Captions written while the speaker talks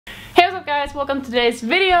up guys, welcome to today's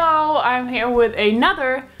video. I'm here with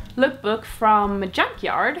another lookbook from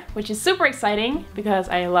Junkyard, which is super exciting because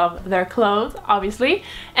I love their clothes, obviously.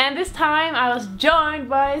 And this time I was joined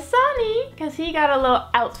by Sunny because he got a little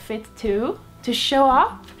outfit too to show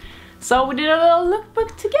off. So we did a little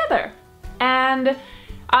lookbook together. And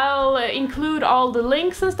I'll include all the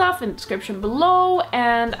links and stuff in the description below,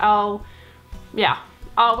 and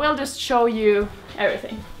we'll just show you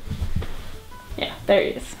everything. Yeah, there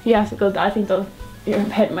he is. He has a good, I think your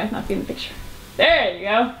head might not be in the picture. There you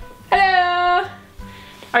go. Hello!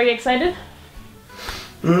 Are you excited?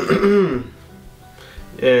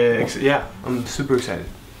 Yeah, I'm super excited.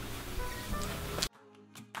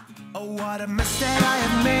 Oh, what a mess that I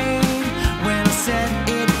have made when I set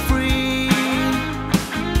it free.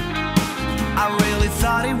 I really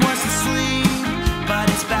thought it was asleep, but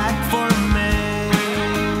it's back for me.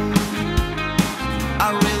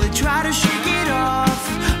 I really try to shake it off,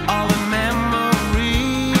 all the memories.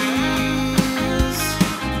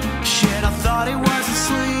 Shit, I thought it was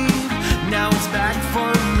asleep, now it's back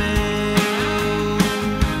for me.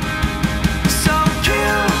 So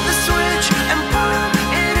kill the switch and put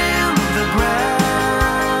it in the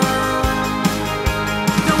ground.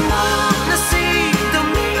 Don't wanna see, don't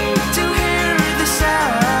need to hear the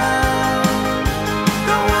sound.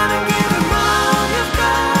 Don't wanna give him all you've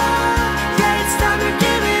got. Yeah, it's time to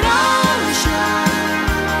give it all a shot.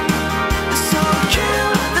 So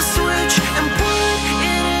kill the switch and put it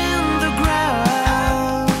in the ground.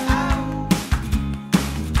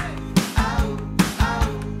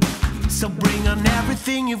 So bring on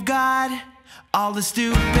everything you've got, all the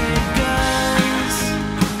stupid guns.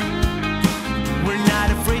 We're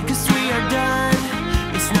not afraid 'cause we are done.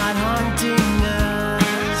 It's not haunting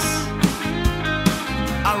us.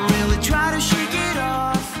 I really try to shake it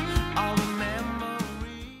off, all the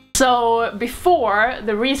memories. So before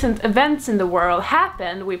the recent events in the world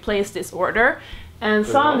happened, we placed this order, and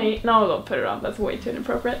Sunny, no, don't put it on, that's way too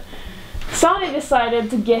inappropriate. Sunny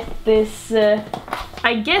decided to get this,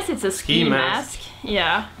 I guess it's a ski mask.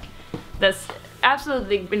 Yeah, that's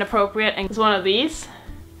absolutely inappropriate, and it's one of these.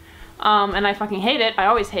 And I fucking hate it, I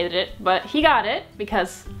always hated it, but he got it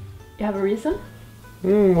because you have a reason.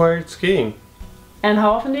 Why it's skiing? And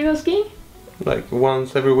how often do you go skiing? Like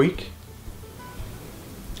once every week.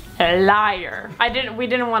 A liar. We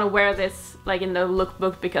didn't want to wear this like in the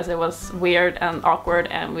lookbook because it was weird and awkward,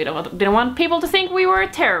 and we didn't want people to think we were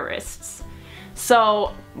terrorists.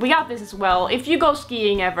 So we got this as well. If you go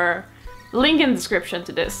skiing ever, link in the description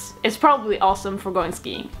to this. It's probably awesome for going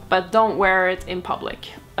skiing, but don't wear it in public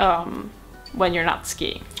when you're not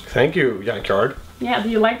skiing. Thank you, Junkyard. Yeah, do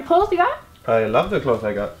you like the clothes you got? I love the clothes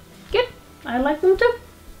I got. Good. I like them too.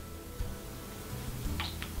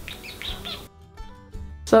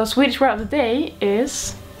 So Swedish word of the day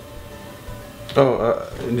is... Oh,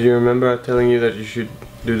 do you remember telling you that you should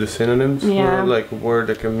do the synonyms? Yeah. For, like a word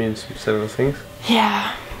that can mean several things?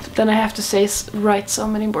 Yeah, but then I have to write so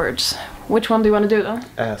many words. Which one do you want to do though?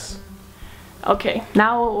 Ass. Okay,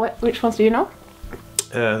 now which ones do you know?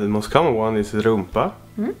 The most common one is rumpa.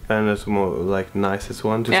 And it's more like nicest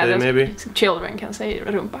one to say maybe. Children can say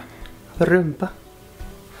rumpa. Rumpa.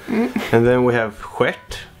 And then we have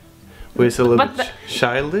stjärt, which is a little bit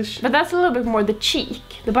childish. But that's a little bit more the cheek,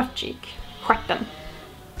 the butt cheek. Stjärten.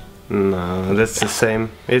 No, that's the same.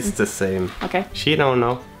 It's the same. Okay. She don't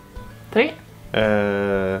know. 3.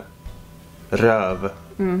 Röv.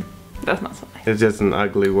 That's not so nice. It's just an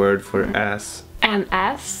ugly word for ass. And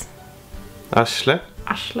ass. Arsle.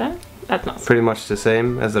 Arsle. That's not so. Pretty much the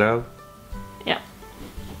same as röv. Yeah.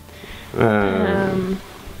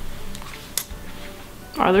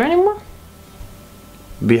 Are there any more?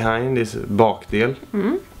 Behind is bakdel.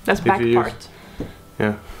 That's back part.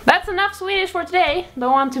 Yeah. That's enough Swedish for today.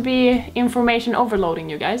 Don't want to be information overloading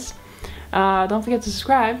you guys. Don't forget to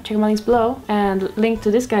subscribe, check my links below, and link to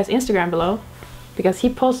this guy's Instagram below, because he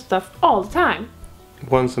posts stuff all the time.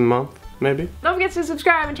 Once a month, maybe. Don't forget to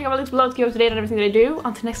subscribe and check out my links below to keep up to date on everything that I do.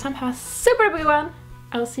 Until next time, have a super good one.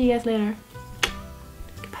 I will see you guys later.